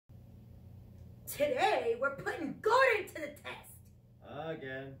Today, we're putting Gordon to the test.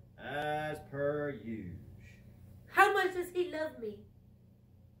 Again, as per usual. How much does he love me?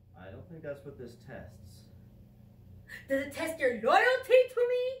 I don't think that's what this tests. Does it test your loyalty to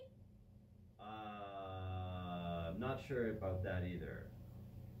me? I'm not sure about that either.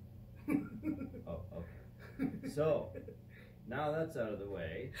 Oh, okay. So, now that's out of the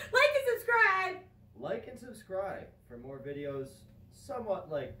way. Like and subscribe! Like and subscribe for more videos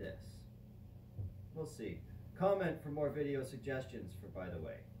somewhat like this. We'll see. Comment for more video suggestions for By the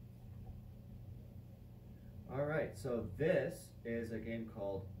Way. Alright, so this is a game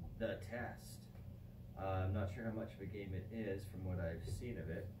called The Test. I'm not sure how much of a game it is from what I've seen of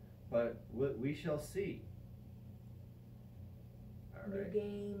it, but we shall see. All right. New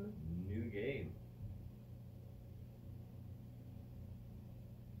game. New game.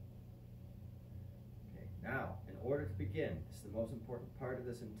 Okay, now, in order to begin, this is the most important part of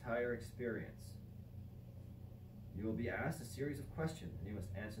this entire experience. You will be asked a series of questions, and you must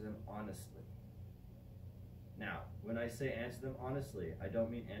answer them honestly. Now, when I say answer them honestly, I don't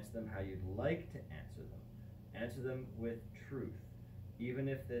mean answer them how you'd like to answer them. Answer them with truth, even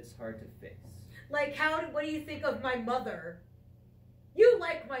if it's hard to face. Like what do you think of my mother? You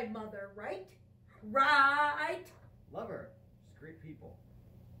like my mother, right? Right? Love her. She's great people.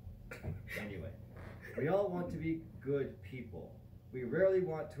 Anyway, we all want to be good people. We rarely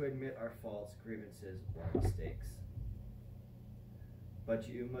want to admit our faults, grievances, or mistakes. But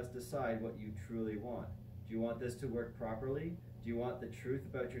you must decide what you truly want. Do you want this to work properly? Do you want the truth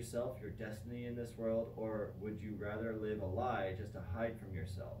about yourself, your destiny in this world, or would you rather live a lie just to hide from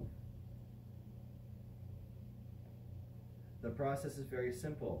yourself? The process is very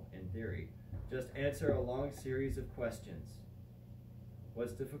simple, in theory. Just answer a long series of questions.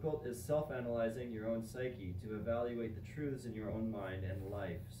 What's difficult is self-analyzing your own psyche to evaluate the truths in your own mind and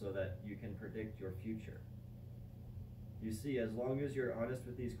life so that you can predict your future. You see, as long as you're honest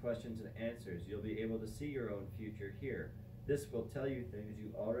with these questions and answers, you'll be able to see your own future here. This will tell you things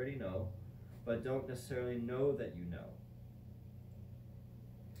you already know, but don't necessarily know that you know.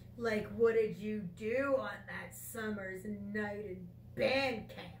 Like, what did you do on that summer's night in band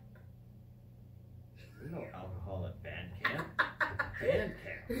camp? There's no alcohol at band camp. Band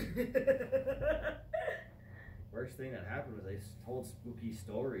camp. Worst thing that happened was they told spooky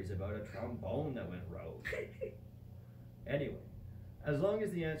stories about a trombone that went rogue. Anyway, as long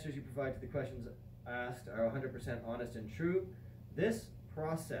as the answers you provide to the questions asked are 100% honest and true, this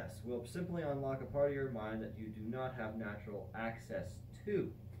process will simply unlock a part of your mind that you do not have natural access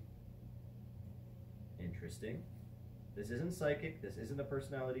to. Interesting. This isn't psychic, this isn't a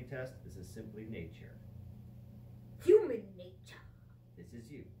personality test, this is simply nature. Human nature. This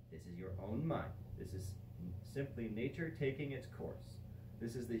is you. This is your own mind. This is simply nature taking its course.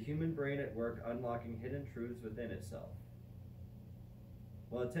 This is the human brain at work unlocking hidden truths within itself.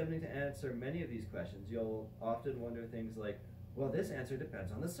 While attempting to answer many of these questions, you'll often wonder things like, well, this answer depends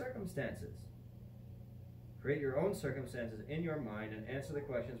on the circumstances. Create your own circumstances in your mind and answer the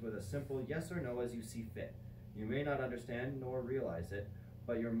questions with a simple yes or no as you see fit. You may not understand nor realize it,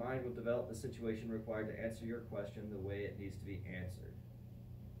 but your mind will develop the situation required to answer your question the way it needs to be answered.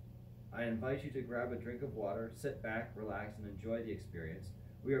 I invite you to grab a drink of water, sit back, relax, and enjoy the experience.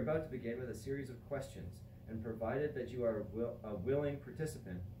 We are about to begin with a series of questions, and provided that you are a willing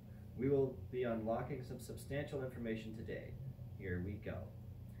participant, we will be unlocking some substantial information today. Here we go.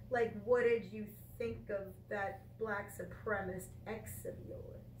 Like, what did you think of that black supremacist ex of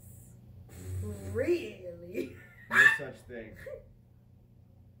yours? Really? No such thing.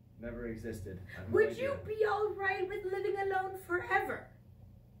 Never existed. Would you be alright with living alone forever?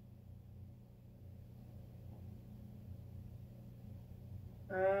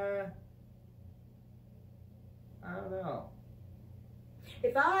 I don't know.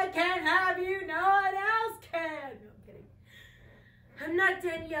 If I can't have you, no one else can. No, I'm kidding. I'm not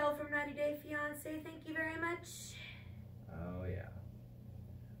Danielle from 90 Day Fiancé. Thank you very much. Oh, yeah.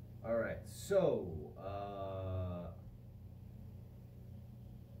 All right. So,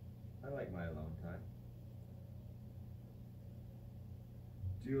 I like my alone time.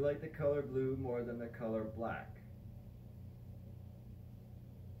 Do you like the color blue more than the color black?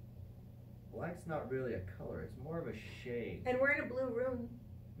 Black's not really a color, it's more of a shade. And we're in a blue room.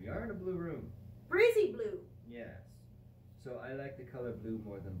 We are in a blue room. Breezy blue. Yes. So I like the color blue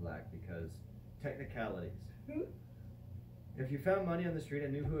more than black because technicalities. If you found money on the street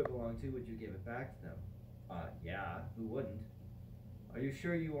and knew who it belonged to, would you give it back to them? Yeah, who wouldn't? Are you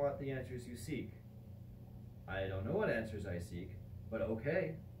sure you want the answers you seek? I don't know what answers I seek, but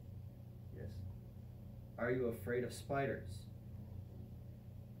okay. Yes. Are you afraid of spiders?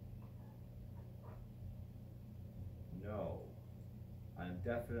 No. I'm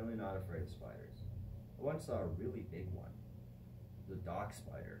definitely not afraid of spiders. I once saw a really big one. The dock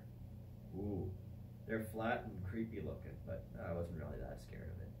spider. Ooh. They're flat and creepy looking, but I wasn't really that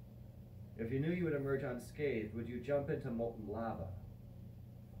scared of it. If you knew you would emerge unscathed, would you jump into molten lava?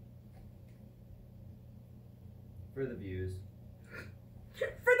 For the views. For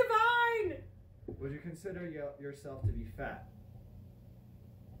the vine! Would you consider yourself to be fat?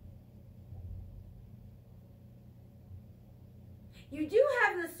 You do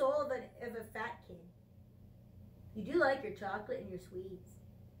have the soul of a fat kid. You do like your chocolate and your sweets.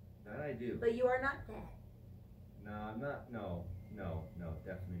 That I do. But you are not fat. No, I'm not. No,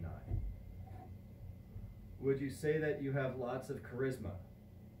 definitely not. Would you say that you have lots of charisma?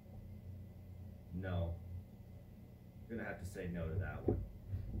 No. I'm gonna have to say no to that one.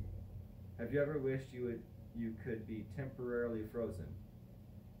 Have you ever wished you could be temporarily frozen?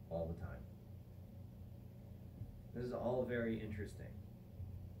 All the time. This is all very interesting.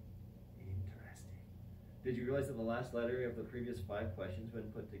 Interesting. Did you realize that the last letter of the previous 5 questions, when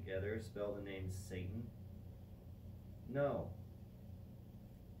put together, spell the name Satan? No.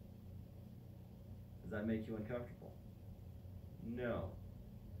 Does that make you uncomfortable? No.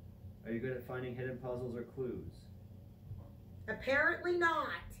 Are you good at finding hidden puzzles or clues? Apparently not.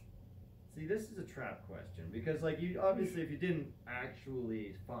 See, this is a trap question because, like, you obviously, if you didn't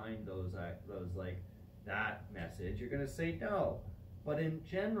actually find those like that message, you're gonna say no. But in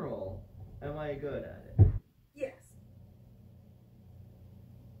general, am I good at it? Yes.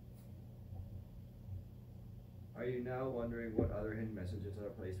 Are you now wondering what other hidden messages are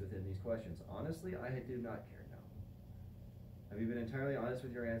placed within these questions? Honestly, I do not care now. Have you been entirely honest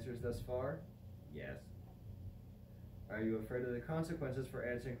with your answers thus far? Yes. Are you afraid of the consequences for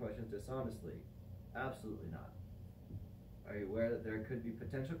answering questions dishonestly? Absolutely not. Are you aware that there could be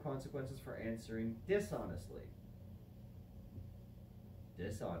potential consequences for answering dishonestly?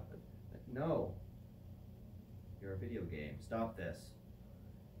 No. You're a video game. Stop this.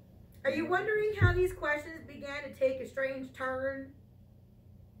 Are you wondering how these questions began to take a strange turn?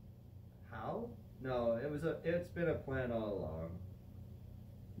 How? No, it's been a plan all along.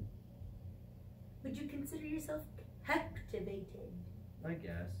 Would you consider yourself captivated? I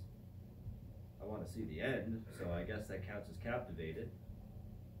guess. I want to see the end, so I guess that counts as captivated.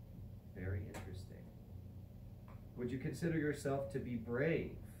 Very interesting. Would you consider yourself to be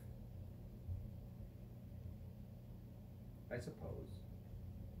brave? I suppose.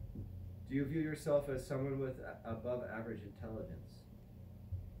 Do you view yourself as someone with above average intelligence?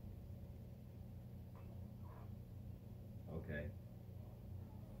 Okay.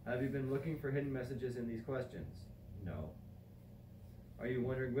 Have you been looking for hidden messages in these questions? No. Are you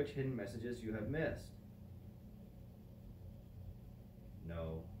wondering which hidden messages you have missed?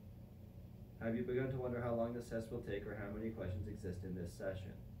 No. Have you begun to wonder how long this test will take or how many questions exist in this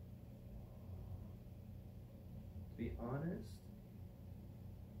session? To be honest?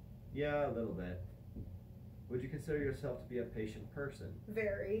 Yeah, a little bit. Would you consider yourself to be a patient person?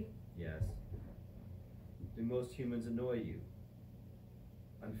 Very. Yes. Do most humans annoy you?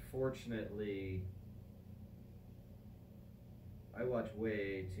 Unfortunately, I watch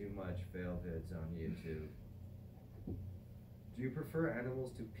way too much fail vids on YouTube. Do you prefer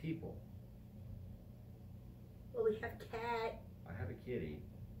animals to people? Well, we have cat. I have a kitty,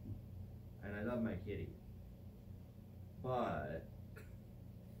 and I love my kitty. But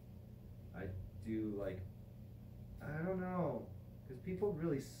I do I don't know, because people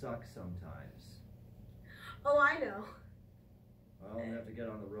really suck sometimes. Oh, I know. Well, we have to get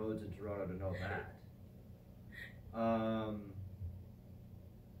on the roads in Toronto to know that.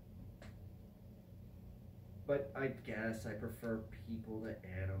 But I guess I prefer people to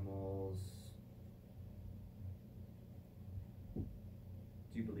animals. Do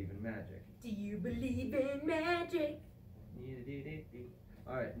you believe in magic? Do you believe in magic?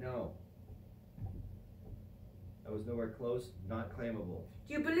 Alright, no. That was nowhere close, not claimable.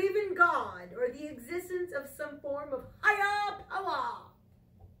 Do you believe in God or the existence of some form of higher power?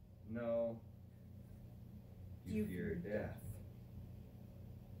 No. Do you fear death?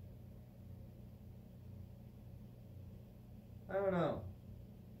 I don't know.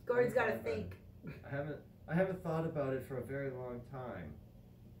 Gordon's got to think. I haven't thought about it for a very long time.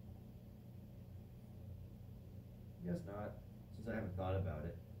 Guess not, since I haven't thought about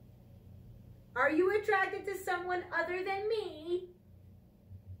it. Are you attracted to someone other than me?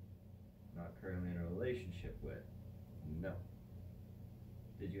 Not currently in a relationship with. No.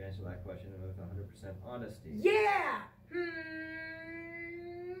 Did you answer that question with 100% honesty? Yeah!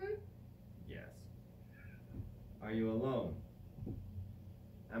 Yes. Are you alone?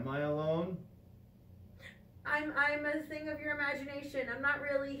 Am I alone? I'm a thing of your imagination. I'm not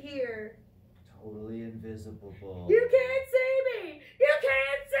really here. Totally invisible. You can't see me. You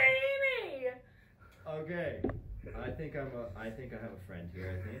can't see me. Okay. I think I have a friend here.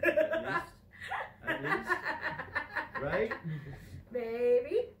 I think at least, right?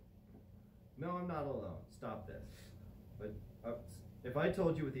 Maybe. No, I'm not alone. Stop this. But if I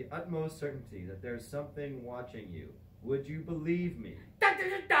told you with the utmost certainty that there's something watching you, would you believe me? Da, da,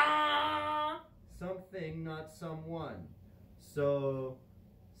 da, da. Something, not someone. So,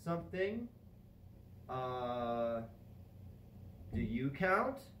 something. Do you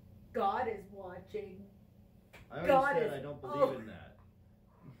count? God is watching. I already God said is- I don't believe in that.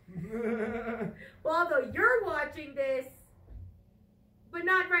 Well, although you're watching this, but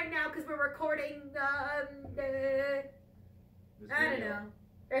not right now because we're recording This I don't video. know.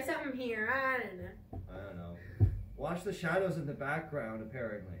 There's something here. I don't know. I don't know. Watch the shadows in the background,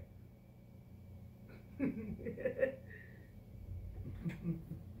 apparently.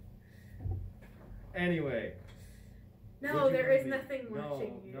 Anyway. No, would you there is believe- nothing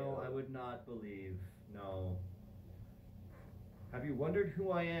watching you. No, I would not believe. No. Have you wondered who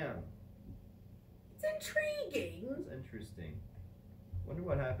I am? It's intriguing. That's interesting. Wonder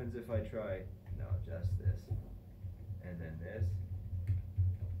what happens if I try. No, just this. And then this.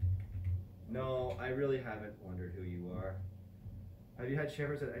 No, I really haven't wondered who you are. Have you had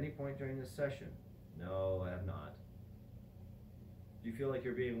shivers at any point during this session? No, I have not. Do you feel like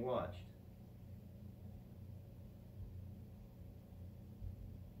you're being watched?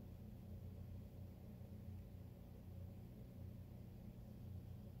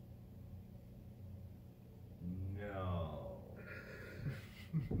 No.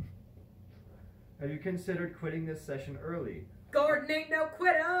 Have you considered quitting this session early? Gordon ain't no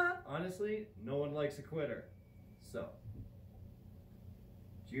quitter. Honestly, no one likes a quitter. So,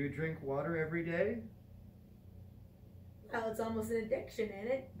 do you drink water every day? Well, it's almost an addiction, ain't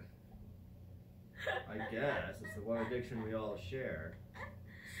it? I guess. It's the one addiction we all share.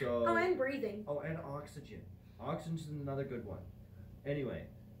 So. Oh, and breathing. Oh, and oxygen. Oxygen's another good one. Anyway,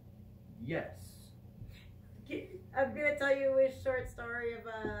 yes. I'm gonna tell you a short story of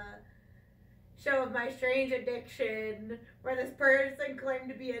a show of my strange addiction where this person claimed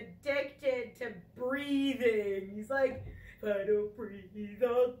to be addicted to breathing. He's like, if I don't breathe,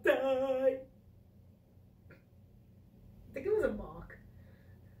 I'll die. I think it was a mock.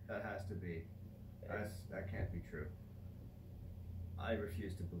 That has to be. That can't be true. I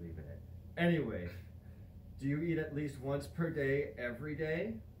refuse to believe in it. Anyway, do you eat at least once per day, every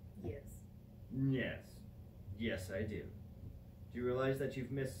day? Yes. Yes. Yes, I do. Do you realize that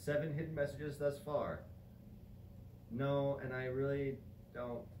you've missed 7 hidden messages thus far? No, and I really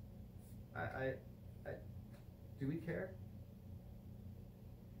don't. Do we care?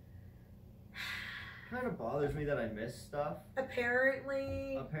 Kind of bothers me that I miss stuff.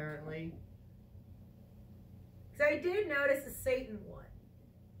 Apparently. Apparently. Because I did notice the Satan one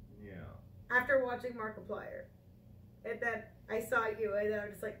Yeah. after watching Markiplier. And then I saw you, and then I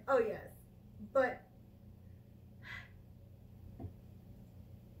was just like, oh yes. But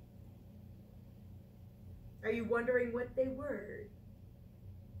are you wondering what they were?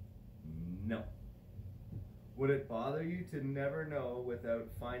 No. Would it bother you to never know without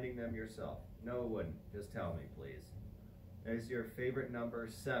finding them yourself? No, it wouldn't. Just tell me, please. Is your favorite number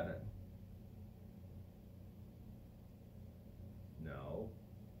 7? No.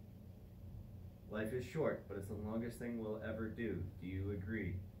 Life is short, but it's the longest thing we'll ever do. Do you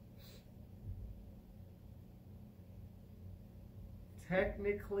agree?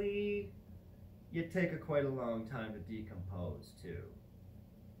 Technically, you take quite a long time to decompose, too.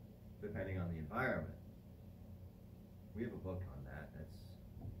 Depending on the environment. We have a book on that. That's...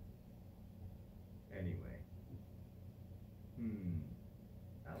 Anyway.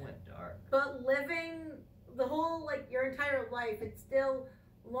 That went dark. But living the whole, like, your entire life, it's still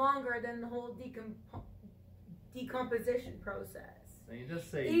longer than the whole decomposition process. And you just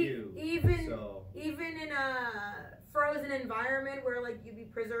say even so... Even in a frozen environment where, like, you'd be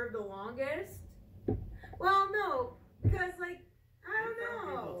preserved the longest? Well, no, because, like, I don't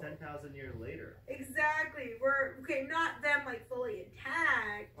know. 10,000 years later. Exactly. We're, okay, not them, like, fully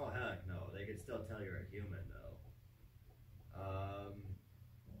intact. Oh, heck no. They could still tell you're a human, though.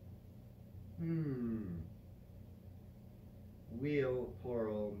 We'll,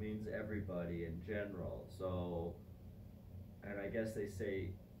 plural, means everybody in general, so... And I guess they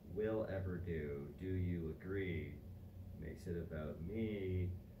say, will ever do. Do you agree? Makes it about me.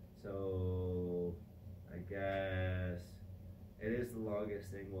 So... I guess... It is the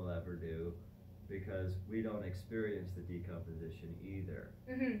longest thing we'll ever do, because we don't experience the decomposition either.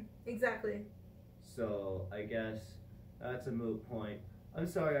 Exactly. So I guess that's a moot point. I'm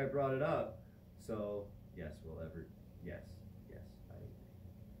sorry I brought it up. So yes, yes, yes, I agree.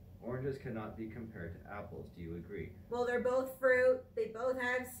 Oranges cannot be compared to apples. Do you agree? Well, they're both fruit. They both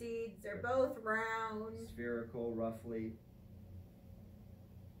have seeds. They're both round. Spherical, roughly.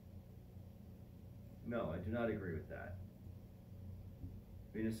 No, I do not agree with that.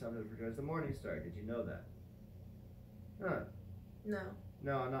 Venus sometimes portrays the morning star. Did you know that? Huh. No.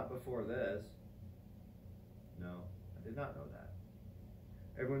 No, not before this. No, I did not know that.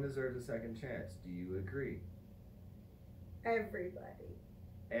 Everyone deserves a second chance. Do you agree? Everybody.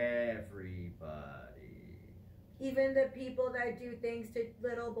 Everybody. Even the people that do things to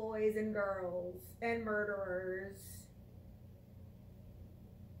little boys and girls and murderers.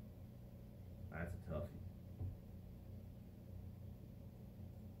 That's a toughie.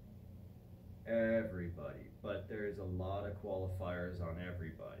 Everybody. But there's a lot of qualifiers on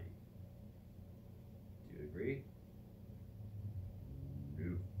everybody. Do you agree?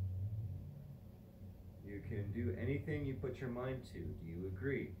 No. You can do anything you put your mind to. Do you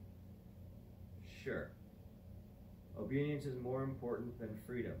agree? Sure. Obedience is more important than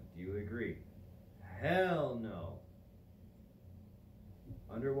freedom. Do you agree? Hell no.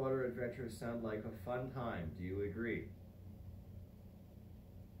 Underwater adventures sound like a fun time. Do you agree?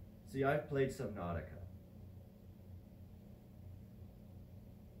 See, I've played Subnautica.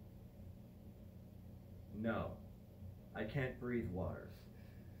 No. I can't breathe water.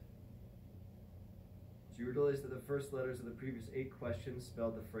 Do you realize that the first letters of the previous 8 questions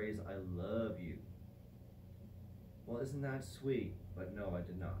spelled the phrase, I love you? Well, isn't that sweet? But no, I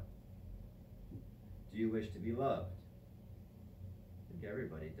did not. Do you wish to be loved? I think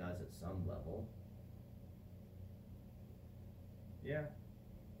everybody does at some level. Yeah.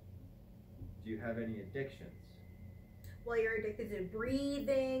 Do you have any addictions? Well, you're addicted to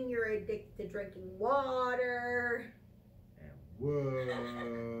breathing, you're addicted to drinking water. And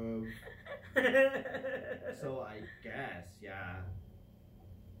whoa. So I guess, yeah.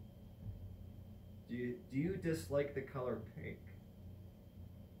 Do you dislike the color pink?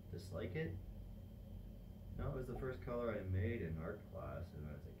 Dislike it? No, it was the first color I made in art class when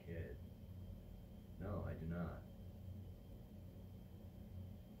I was a kid. No, I do not.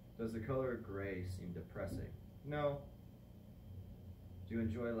 Does the color gray seem depressing? No. Do you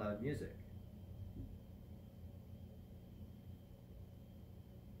enjoy loud music?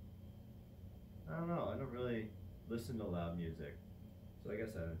 I don't know. I don't really listen to loud music. So I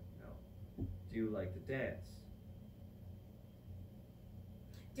guess I don't know. Do you like to dance?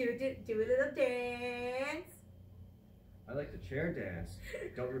 Do a little dance. I like to chair dance.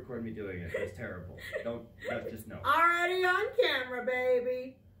 Don't record me doing it. It's terrible. Don't, just no. Already on camera,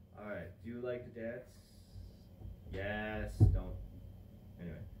 baby. Alright, do you like to dance? Yes, don't.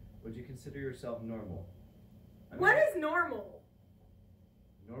 Anyway, would you consider yourself normal? What is normal?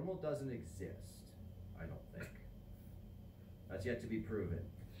 Normal doesn't exist, I don't think. That's yet to be proven.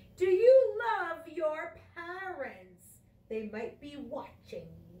 Do you love your parents? They might be watching.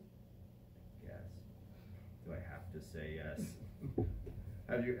 Yes. Do I have to say yes?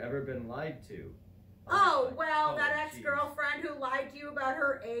 Have you ever been lied to? Oh, well, that geez. ex-girlfriend who lied to you about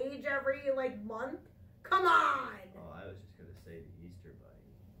her age every, month? Come on! Oh, I was just going to say the Easter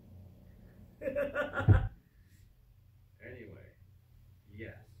Bunny. Anyway,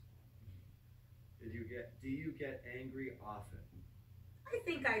 yes. Do you get angry often? I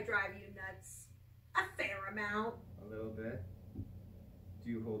think I drive you nuts. A fair amount. A little bit.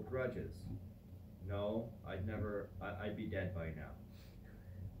 Do you hold grudges? No, I'd be dead by now.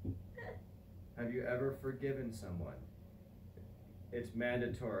 Have you ever forgiven someone? It's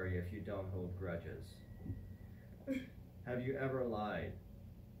mandatory if you don't hold grudges. Have you ever lied?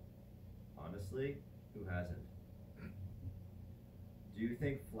 Honestly, who hasn't? Do you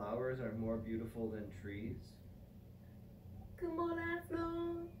think flowers are more beautiful than trees? Come on,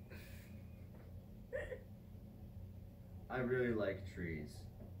 Afro. I really like trees.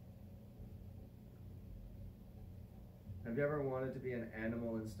 Have you ever wanted to be an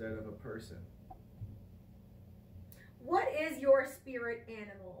animal instead of a person? What is your spirit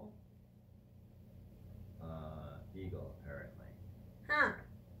animal? Eagle, apparently. Huh.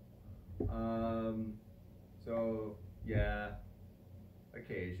 So, yeah,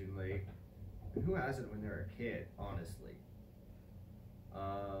 occasionally. And who hasn't when they're a kid, honestly?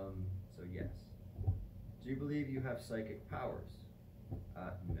 So yes. Do you believe you have psychic powers?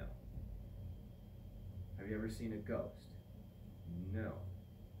 No. Have you ever seen a ghost? No.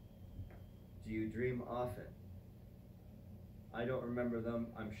 Do you dream often? I don't remember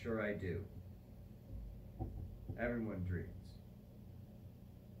them. I'm sure I do.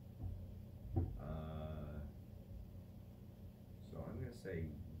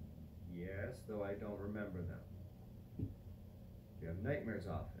 Yes, though I don't remember them. Do you have nightmares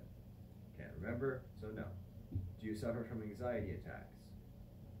often? Can't remember, so no. Do you suffer from anxiety attacks?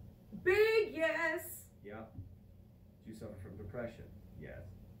 Big yes. Yeah. Do you suffer from depression? Yes.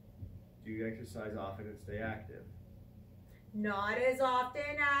 Do you exercise often and stay active? Not as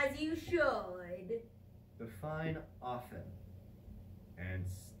often as you should. Define often and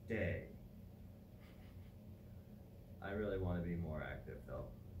stay. I really want to be more active though.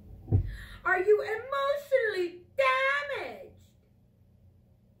 Are you emotionally damaged?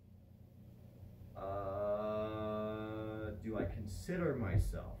 Do I consider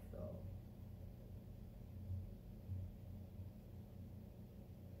myself though?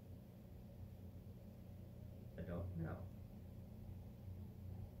 I don't know.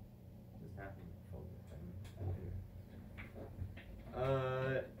 Just happy.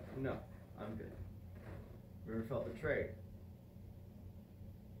 No, I'm good. Ever felt betrayed?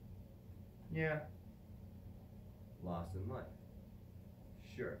 Yeah. Lost in life?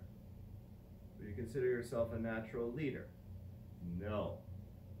 Sure. Would you consider yourself a natural leader? No.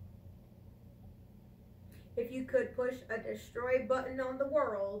 If you could push a destroy button on the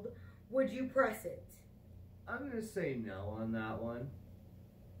world, would you press it? I'm going to say no on that one.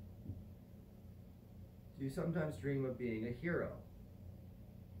 Do you sometimes dream of being a hero?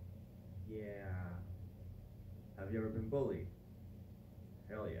 Yeah. Have you ever been bullied?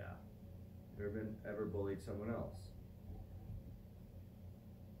 Hell yeah. Have you ever bullied someone else?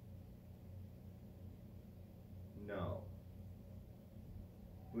 No.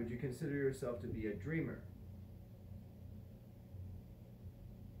 Would you consider yourself to be a dreamer?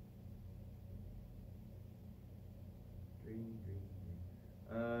 Dream.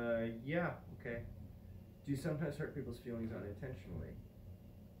 Yeah, okay. Do you sometimes hurt people's feelings unintentionally?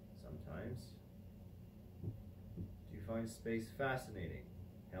 Sometimes. Do you find space fascinating?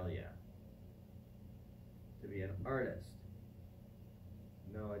 Hell yeah. To be an artist?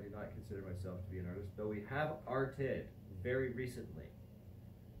 No, I do not consider myself to be an artist, though we have arted very recently.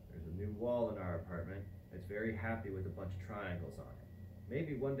 There's a new wall in our apartment that's very happy with a bunch of triangles on it.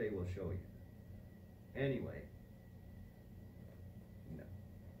 Maybe one day we'll show you. Anyway. No.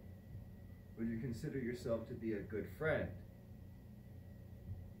 Would you consider yourself to be a good friend?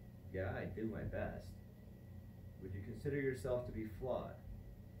 Yeah, I do my best. Would you consider yourself to be flawed?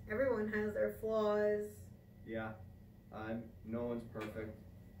 Everyone has their flaws. Yeah, no one's perfect.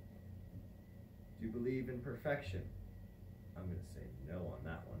 Do you believe in perfection? I'm going to say no on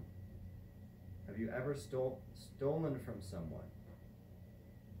that one. Have you ever stolen from someone?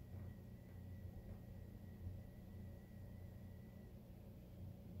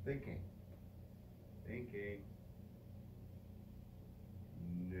 Thinking.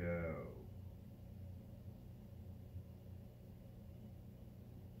 No.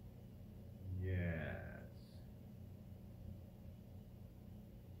 Yes.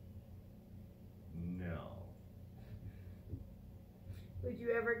 No. Would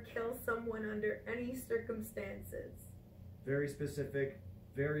you ever kill someone under any circumstances? Very specific,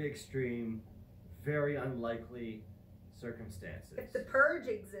 very extreme, very unlikely circumstances. If the purge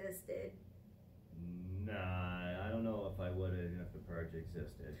existed. Nah, I don't know if I would have even if the purge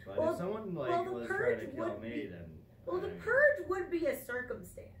existed. But Well, if someone well, like the was purge trying to kill would me, be- then Well, the I- purge would be a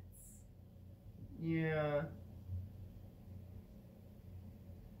circumstance. Yeah.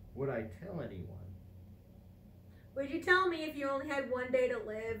 Would I tell anyone? Would you tell me if you only had one day to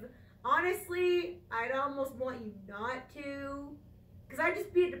live? Honestly, I'd almost want you not to. Because I'd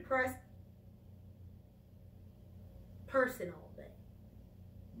just be a depressed person all day.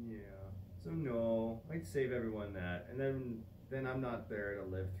 Yeah. So no, I'd save everyone that, and then I'm not there to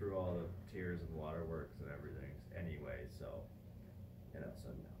live through all the tears and waterworks and everything anyway. So, so no,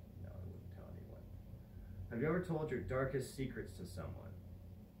 I wouldn't tell anyone. Have you ever told your darkest secrets to someone?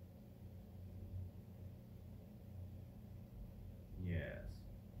 Yes.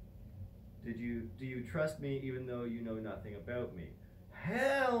 Do you trust me even though you know nothing about me?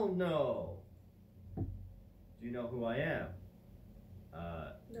 Hell no! Do you know who I am?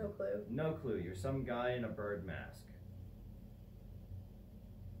 No clue. No clue. You're some guy in a bird mask.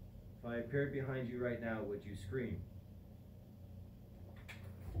 If I appeared behind you right now, would you scream?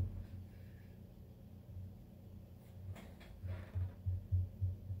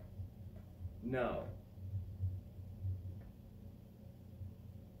 No.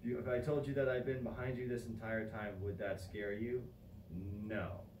 If I told you that I've been behind you this entire time, would that scare you?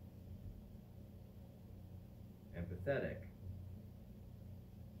 No. Empathetic?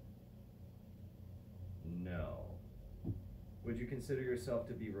 No. Would you consider yourself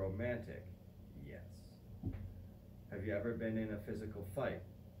to be romantic? Yes. Have you ever been in a physical fight?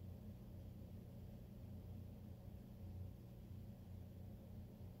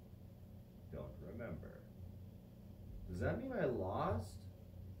 that mean I lost?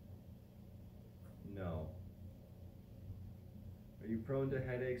 No. Are you prone to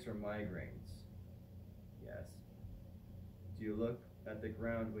headaches or migraines? Yes. Do you look at the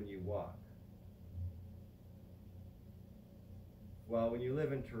ground when you walk? Well, when you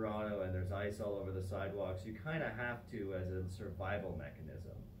live in Toronto and there's ice all over the sidewalks, you kind of have to as a survival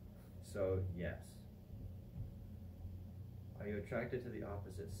mechanism. So, yes. Are you attracted to the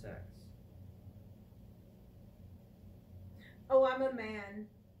opposite sex? Oh, I'm a man.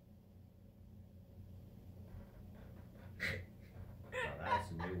 Now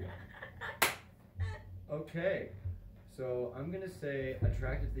that's a new one. Okay, so I'm gonna say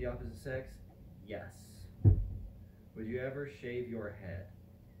attracted to the opposite sex, yes. Would you ever shave your head?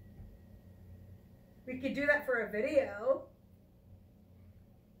 We could do that for a video.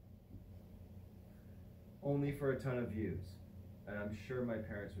 Only for a ton of views. And I'm sure my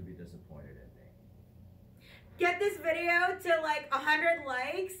parents would be disappointed in me. Get this video to like 100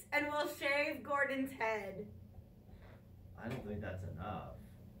 likes and we'll shave Gordon's head. I don't think that's enough.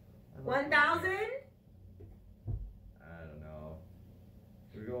 1,000? I don't know.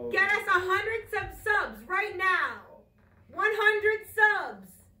 We go. Get us 100 subs right now. 100 subs.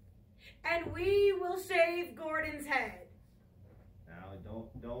 And we will shave Gordon's head. Now,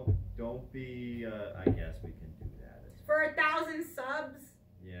 don't be, I guess we can do that. For 1,000 subs?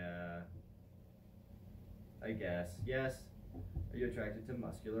 Yeah. I guess. Yes. Are you attracted to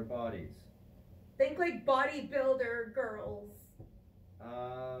muscular bodies? Think like bodybuilder girls.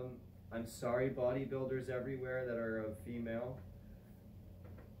 I'm sorry, bodybuilders everywhere that are female.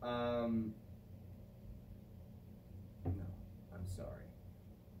 No, I'm sorry.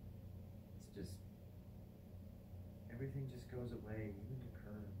 It's just, everything just goes away, even the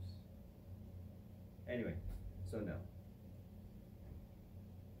curves. Anyway, so no.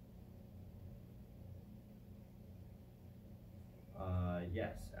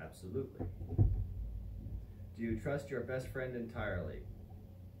 Yes, absolutely. Do you trust your best friend entirely?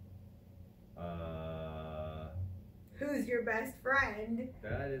 Who's your best friend?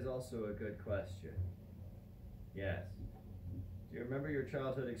 That is also a good question. Yes. Do you remember your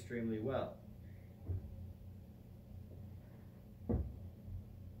childhood extremely well?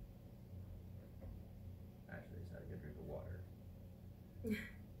 Actually, I just had a good drink of water. Do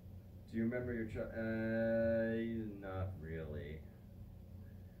you remember your not really.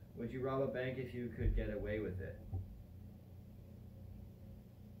 Would you rob a bank if you could get away with it?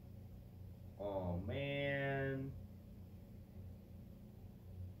 Oh, man.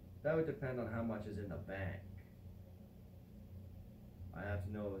 That would depend on how much is in the bank. I have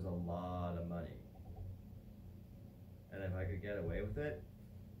to know it was a lot of money. And if I could get away with it,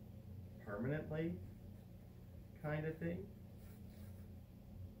 permanently, kind of thing.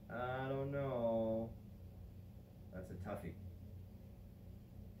 I don't know. That's a toughie.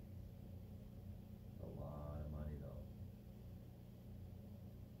 A lot of money, though.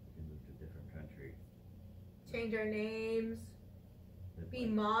 We can move to a different country. Change our names. Live Be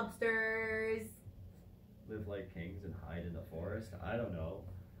like, mobsters. live like kings and hide in the forest. I don't know.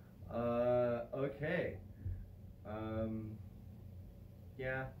 Okay.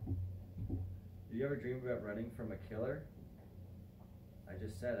 Yeah. Did you ever dream about running from a killer? I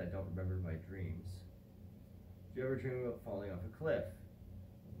just said I don't remember my dreams. Do you ever dream about falling off a cliff?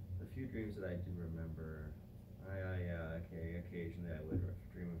 The few dreams that I do remember, okay, occasionally I would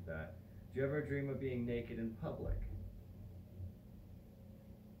dream of that. Do you ever dream of being naked in public?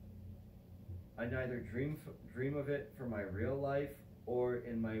 I neither dream of it for my real life or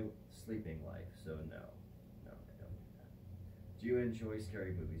in my sleeping life, so no, I don't do that. Do you enjoy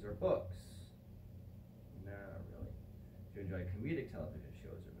scary movies or books? No, not really. Do you enjoy comedic television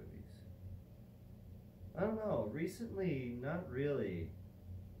shows or movies? I don't know. Recently, not really.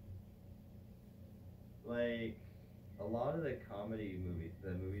 Like, a lot of the comedy movies,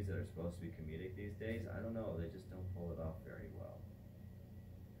 the movies that are supposed to be comedic these days, I don't know. They just don't pull it off very well.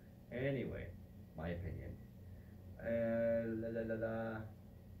 Anyway, my opinion.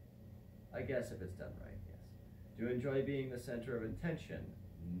 I guess if it's done right, yes. Do you enjoy being the center of attention?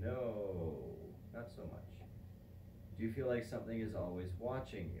 No, not so much. Do you feel like something is always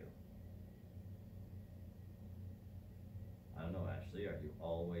watching you? I don't know, Ashley, are you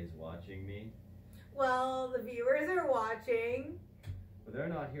always watching me? Well, the viewers are watching. But they're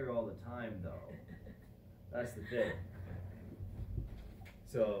not here all the time, though. That's the thing.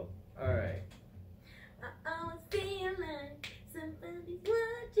 So, alright. I always feel like somebody's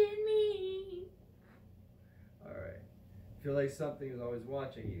watching me. Alright. Feel like something is always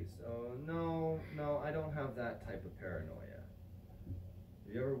watching you. So, no, I don't have that type of paranoia.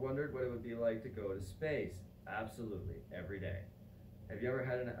 Have you ever wondered what it would be like to go to space? Absolutely, every day. Have you ever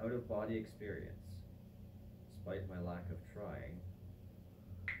had an out-of-body experience? Despite my lack of trying.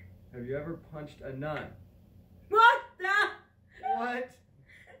 Have you ever punched a nun? What the? What?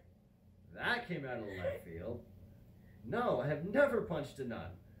 That came out of left field. No, I have never punched a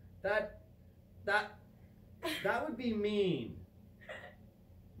nun. That would be mean.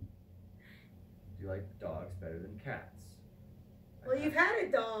 Do you like dogs better than cats? Well, you've had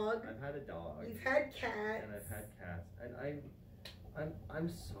a dog. I've had a dog. You've had cats. And I've had cats. And I'm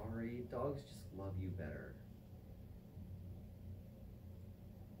sorry. Dogs just love you better.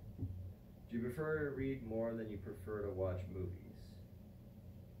 Do you prefer to read more than you prefer to watch movies?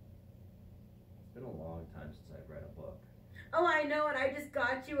 It's been a long time since I've read a book. Oh, I know, and I just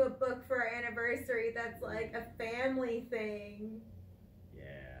got you a book for our anniversary that's like a family thing. Yeah.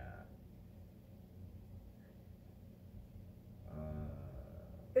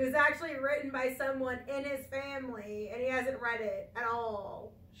 It was actually written by someone in his family, and he hasn't read it at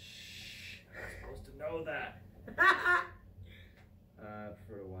all. Shh. I'm not supposed to know that.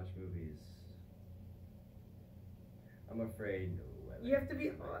 Prefer to watch movies. I'm afraid no. You have to be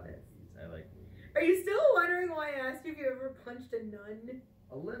honest. I like movies. Are you still wondering why I asked you if you ever punched a nun?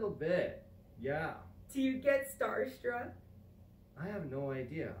 A little bit. Yeah. Do you get starstruck? I have no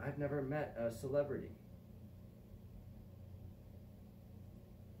idea. I've never met a celebrity.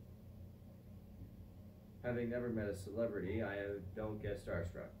 Having never met a celebrity, I don't get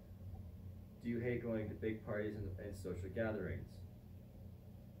starstruck. Do you hate going to big parties and social gatherings?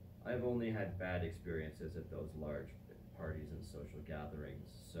 I've only had bad experiences at those large parties and social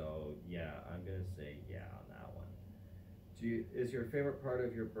gatherings, so yeah, I'm gonna say yeah on that one. Is your favorite part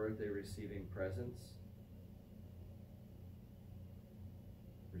of your birthday receiving presents?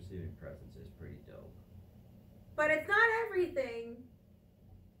 Receiving presents is pretty dope. But it's not everything.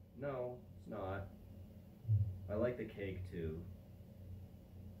 No, it's not. I like the cake too.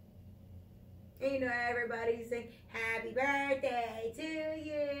 And you know, everybody sing happy birthday to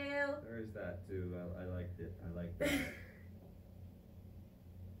you. There is that too. I liked it. I like that.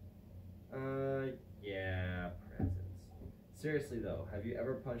 Yeah, presents. Seriously though, have you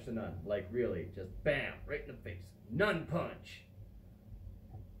ever punched a nun? Like really, just bam, right in the face. Nun punch.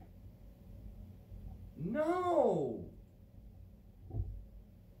 No.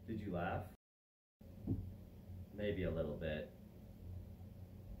 Did you laugh? Maybe a little bit.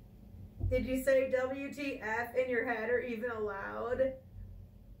 Did you say WTF in your head or even aloud?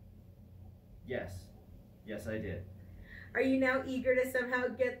 Yes. Yes, I did. Are you now eager to somehow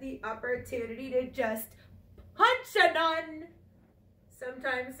get the opportunity to just punch a nun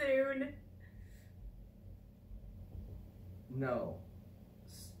sometime soon? No.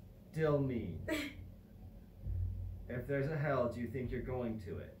 Still me. If there's a hell, do you think you're going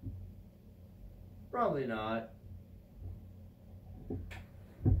to it? Probably not. Do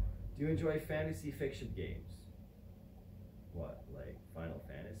you enjoy fantasy fiction games? What, like Final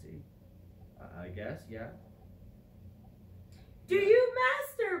Fantasy? I guess, yeah. Do you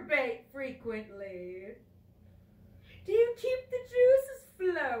masturbate frequently? Do you keep the juices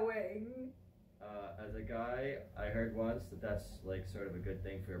flowing? As a guy, I heard once that that's like sort of a good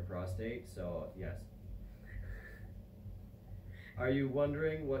thing for your prostate, so yes. Are you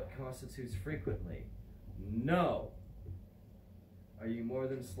wondering what constitutes frequently? No. Are you more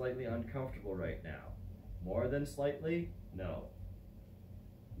than slightly uncomfortable right now? More than slightly? No.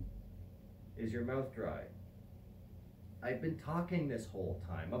 Is your mouth dry? I've been talking this whole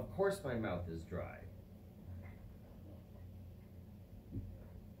time. Of course my mouth is dry.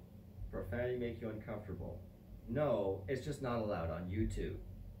 Profanity make you uncomfortable? No, it's just not allowed on YouTube.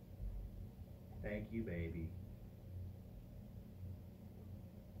 Thank you, baby.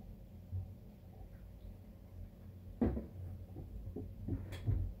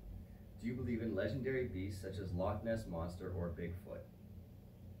 Do you believe in legendary beasts such as Loch Ness Monster or Bigfoot?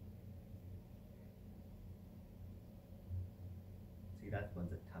 See, that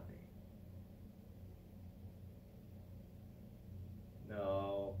one's a toughie.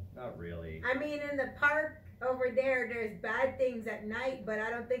 No, not really. I mean, in the park over there's bad things at night, but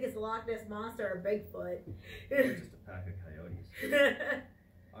I don't think it's Loch Ness Monster or Bigfoot. Or just a pack of coyotes.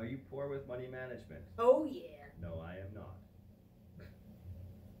 Are you poor with money management? Oh, yeah. No, I am not.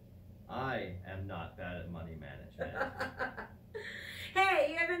 I am not bad at money management. Hey,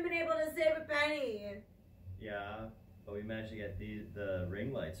 you haven't been able to save a penny. Yeah, but we managed to get the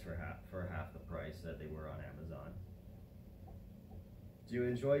ring lights for half the price that they were on Amazon. Do you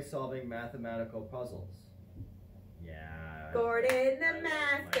enjoy solving mathematical puzzles? Yeah. Gordon, the I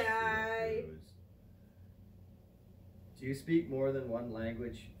math like my guy. Do you speak more than one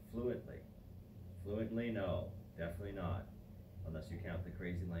language fluently? Fluently, no. Definitely not. Unless you count the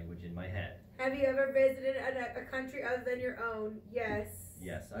crazy language in my head. Have you ever visited a country other than your own? Yes.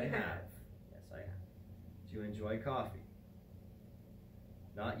 Yes, I have. Yes, I have. Do you enjoy coffee?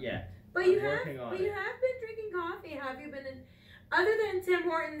 Not yet. But I'm you have working on it. been drinking coffee. Have you been in, other than Tim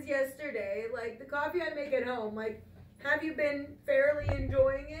Hortons yesterday, like the coffee I make at home, like have you been fairly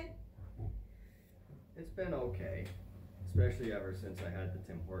enjoying it? It's been okay. Especially ever since I had the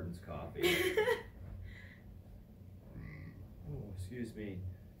Tim Hortons coffee. Oh, excuse me.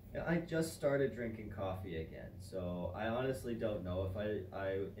 Yeah, I just started drinking coffee again, so I honestly don't know if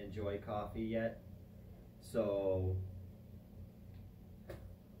I enjoy coffee yet. So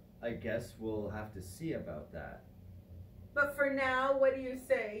I guess we'll have to see about that. But for now, what do you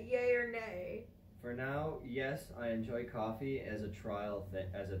say? Yay or nay? For now, yes, I enjoy coffee as a trial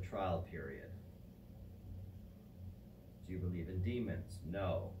period. Do you believe in demons?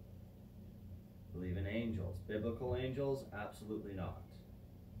 No. Believe in angels? Biblical angels? Absolutely not.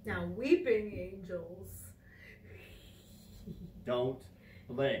 Now, weeping angels. Don't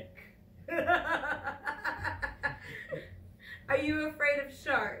blink. Are you afraid of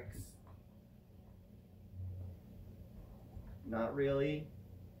sharks? Not really.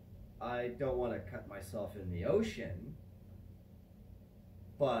 I don't want to cut myself in the ocean.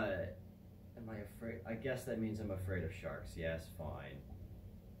 But am I afraid? I guess that means I'm afraid of sharks. Yes, fine.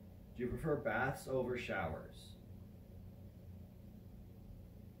 Do you prefer baths over showers?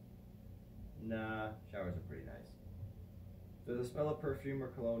 Nah, showers are pretty nice. Does the smell of perfume or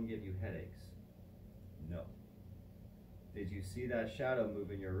cologne give you headaches? No. Did you see that shadow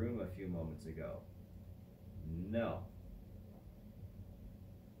move in your room a few moments ago? No.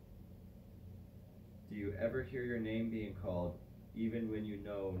 Do you ever hear your name being called even when you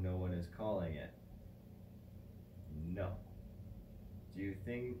know no one is calling it? No. Do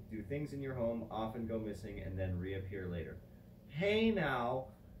things in your home often go missing and then reappear later? Hey now,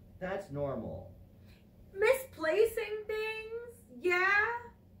 that's normal. Misplacing things? Yeah.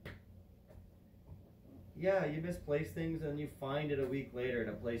 Yeah, you misplace things and you find it a week later in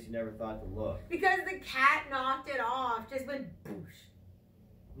a place you never thought to look. Because the cat knocked it off. Just went boosh.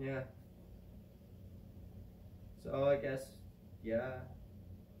 Yeah. So I guess, yeah.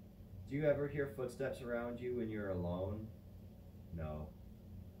 Do you ever hear footsteps around you when you're alone? No.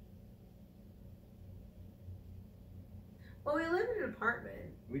 Well, we live in an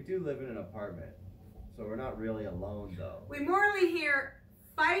apartment. We do live in an apartment, so we're not really alone though. We morely hear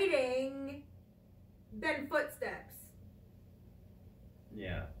fighting than footsteps.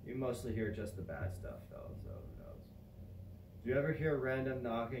 Yeah, you mostly hear just the bad stuff though, so who knows. Do you ever hear random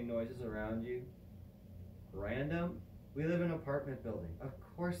knocking noises around you? Random? We live in an apartment building. Of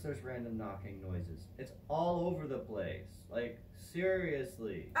course there's random knocking noises. It's all over the place. Like,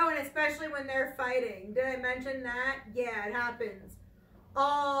 seriously. Oh, and especially when they're fighting. Did I mention that? Yeah, it happens.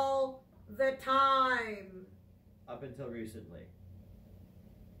 All the time. Up until recently.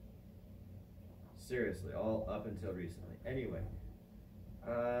 Seriously, all up until recently. Anyway.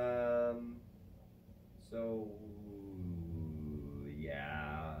 So,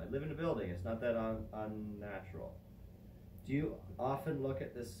 yeah. I live in a building. It's not that unnatural. Do you often look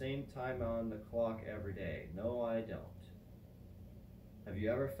at the same time on the clock every day? No, I don't. Have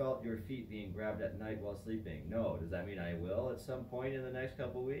you ever felt your feet being grabbed at night while sleeping? No. Does that mean I will at some point in the next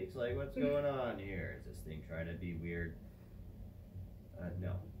couple weeks? Like, what's going on here? Is this thing trying to be weird?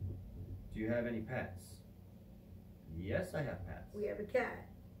 No. Do you have any pets? Yes, I have pets. We have a cat.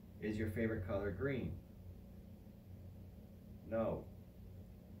 Is your favorite color green? No.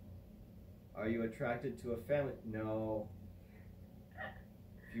 Are you attracted to a family? No.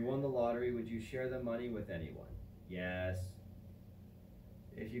 If you won the lottery, would you share the money with anyone? Yes.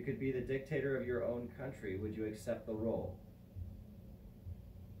 If you could be the dictator of your own country, would you accept the role?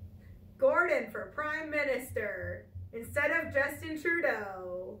 Gordon for Prime Minister instead of Justin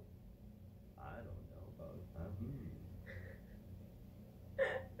Trudeau. I don't know about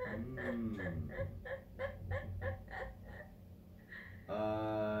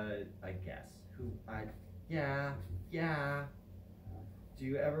I guess. Yeah. Do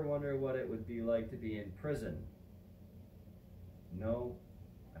you ever wonder what it would be like to be in prison? No.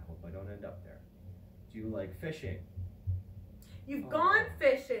 I hope I don't end up there. Do you like fishing? You've gone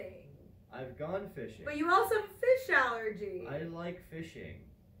fishing. I've gone fishing. But you also have a fish allergy. I like fishing.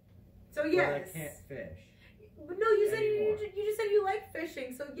 So yes. But I can't fish. But no, you said anymore. you just said you like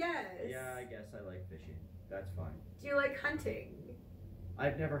fishing, so yes. Yeah, I guess I like fishing. That's fine. Do you like hunting?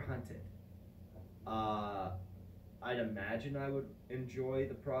 I've never hunted. I'd imagine I would enjoy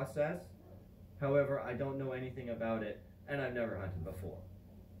the process. However, I don't know anything about it, and I've never hunted before.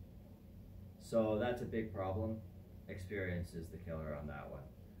 So that's a big problem. Experience is the killer on that one.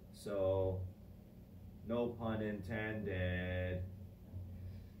 So, no pun intended.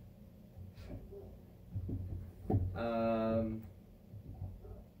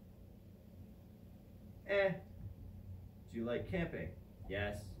 Do you like camping?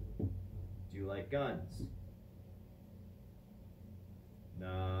 Yes. Do you like guns?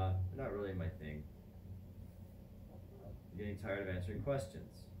 Nah, not really my thing. I'm getting tired of answering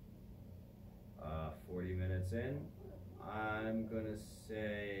questions. 40 minutes in, I'm gonna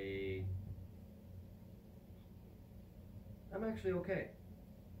say I'm actually okay.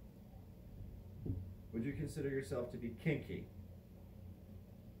 Would you consider yourself to be kinky?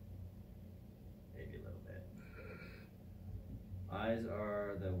 Maybe a little bit. Eyes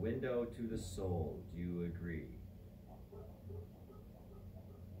are the window to the soul. Do you agree?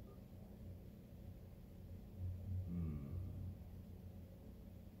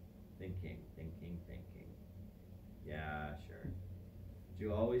 Thinking. Yeah, sure. Do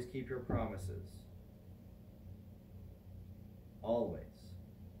you always keep your promises? Always.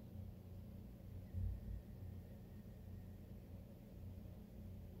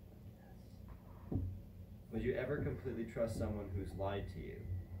 Yes. Would you ever completely trust someone who's lied to you?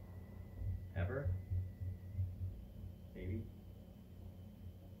 Ever? Maybe?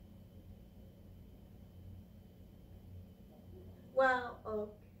 Well,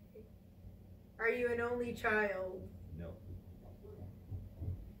 okay. Are you an only child? No.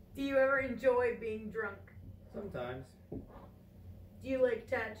 Do you ever enjoy being drunk? Sometimes. Do you like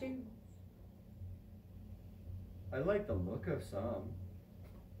tattoos? I like the look of some.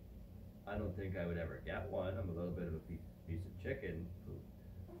 I don't think I would ever get one. I'm a little bit of a piece of chicken.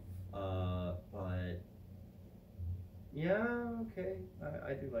 But yeah, okay.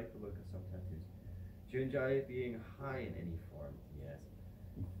 I do like the look of some tattoos. Do you enjoy being high in any form? Yes.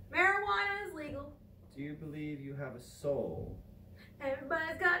 Marijuana is legal. Do you believe you have a soul?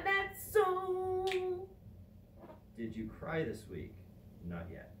 Everybody's got that soul. Did you cry this week? Not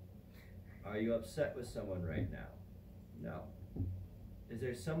yet. Are you upset with someone right now? No. Is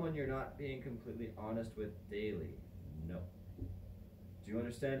there someone you're not being completely honest with daily? No. Do you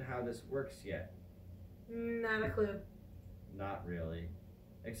understand how this works yet? Not a clue. Not really.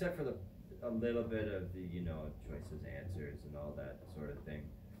 Except for a little bit of the, choices, answers, and all that sort of thing.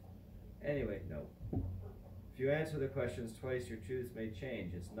 Anyway, no. If you answer the questions twice, your truths may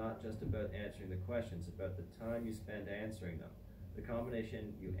change. It's not just about answering the questions, it's about the time you spend answering them. The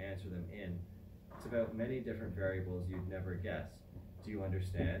combination you answer them in. It's about many different variables you'd never guess. Do you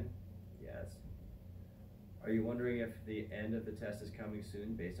understand? Yes. Are you wondering if the end of the test is coming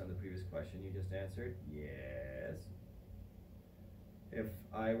soon based on the previous question you just answered? Yes. If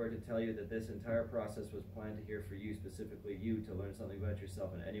I were to tell you that this entire process was planned to hear for you, specifically you, to learn something about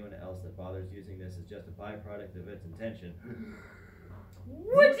yourself and anyone else that bothers using this is just a byproduct of its intention.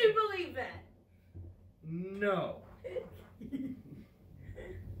 Would you believe that? No.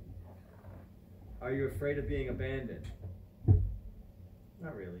 Are you afraid of being abandoned?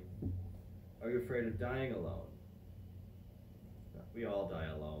 Not really. Are you afraid of dying alone? We all die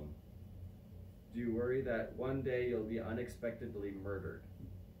alone. Do you worry that one day you'll be unexpectedly murdered?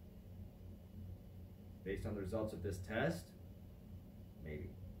 Based on the results of this test?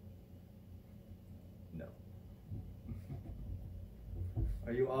 Maybe. No.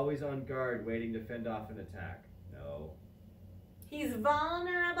 Are you always on guard waiting to fend off an attack? No. He's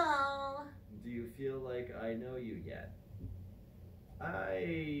vulnerable. Do you feel like I know you yet?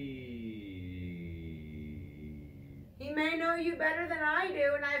 He may know you better than I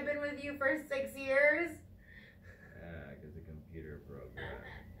do, and I've been with you for 6 years. Because the computer program.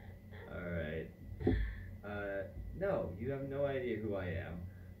 Alright. No, you have no idea who I am.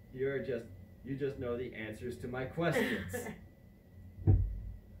 You just know the answers to my questions.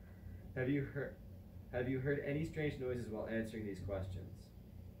 Have you heard any strange noises while answering these questions?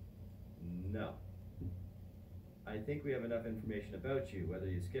 No. I think we have enough information about you. Whether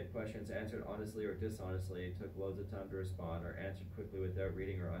you skipped questions, answered honestly or dishonestly, took loads of time to respond, or answered quickly without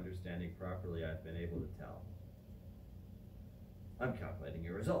reading or understanding properly, I've been able to tell. I'm calculating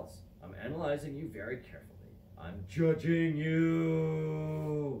your results. I'm analyzing you very carefully. I'm judging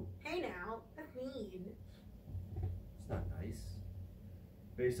you. Hey now, that's mean. It's not nice.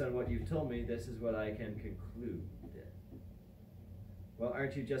 Based on what you've told me, this is what I can conclude. Well,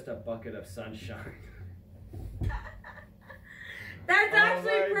 aren't you just a bucket of sunshine? That's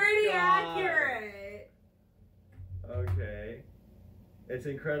actually pretty God. accurate. Okay. It's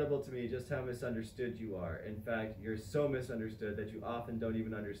incredible to me just how misunderstood you are. In fact, you're so misunderstood that you often don't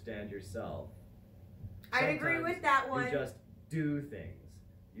even understand yourself. I'd agree with that one. You just do things.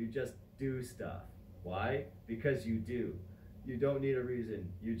 You just do stuff. Why? Because you do. You don't need a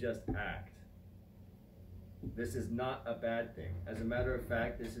reason, you just act. This is not a bad thing. As a matter of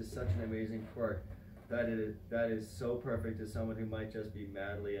fact, this is such an amazing quirk that is so perfect to someone who might just be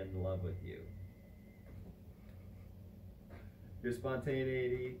madly in love with you. Your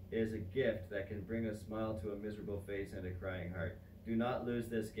spontaneity is a gift that can bring a smile to a miserable face and a crying heart. Do not lose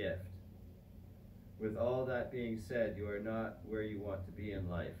this gift. With all that being said, you are not where you want to be in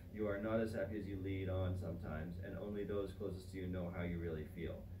life. You are not as happy as you lead on sometimes, and only those closest to you know how you really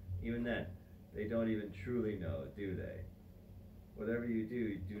feel. Even then, they don't even truly know, do they? Whatever you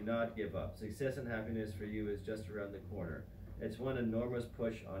do not give up. Success and happiness for you is just around the corner. It's one enormous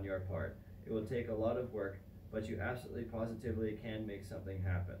push on your part. It will take a lot of work, but you absolutely positively can make something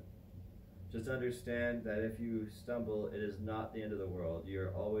happen. Just understand that if you stumble, it is not the end of the world.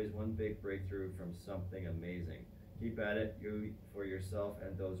 You're always one big breakthrough from something amazing. Keep at it for yourself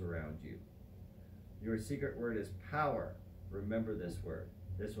and those around you. Your secret word is power. Remember this word.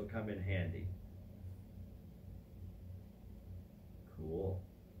 This will come in handy. Cool.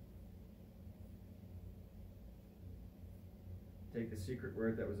 Take the secret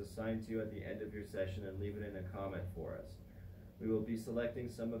word that was assigned to you at the end of your session and leave it in a comment for us. We will be selecting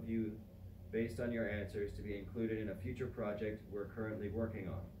some of you based on your answers to be included in a future project we're currently working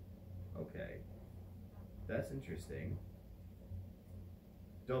on. Okay. That's interesting.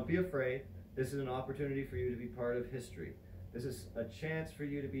 Don't be afraid. This is an opportunity for you to be part of history. This is a chance for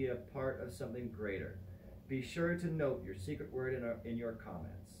you to be a part of something greater. Be sure to note your secret word in your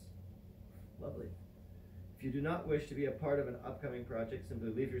comments. Lovely. If you do not wish to be a part of an upcoming project,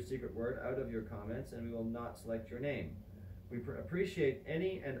 simply leave your secret word out of your comments and we will not select your name. We appreciate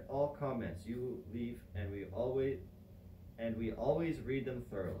any and all comments you leave, and we always read them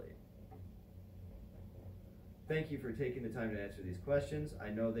thoroughly. Thank you for taking the time to answer these questions. I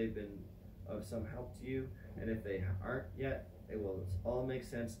know they've been of some help to you, and if they aren't yet, it will all make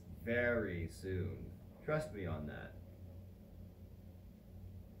sense very soon. Trust me on that.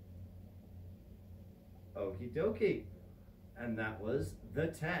 Okie dokie. And that was the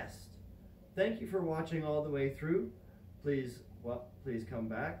test. Thank you for watching all the way through. Please come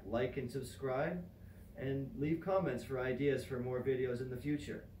back, like and subscribe, and leave comments for ideas for more videos in the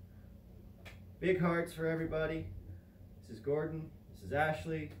future. Big hearts for everybody. This is Gordon. This is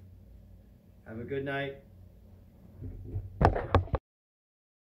Ashley. Have a good night.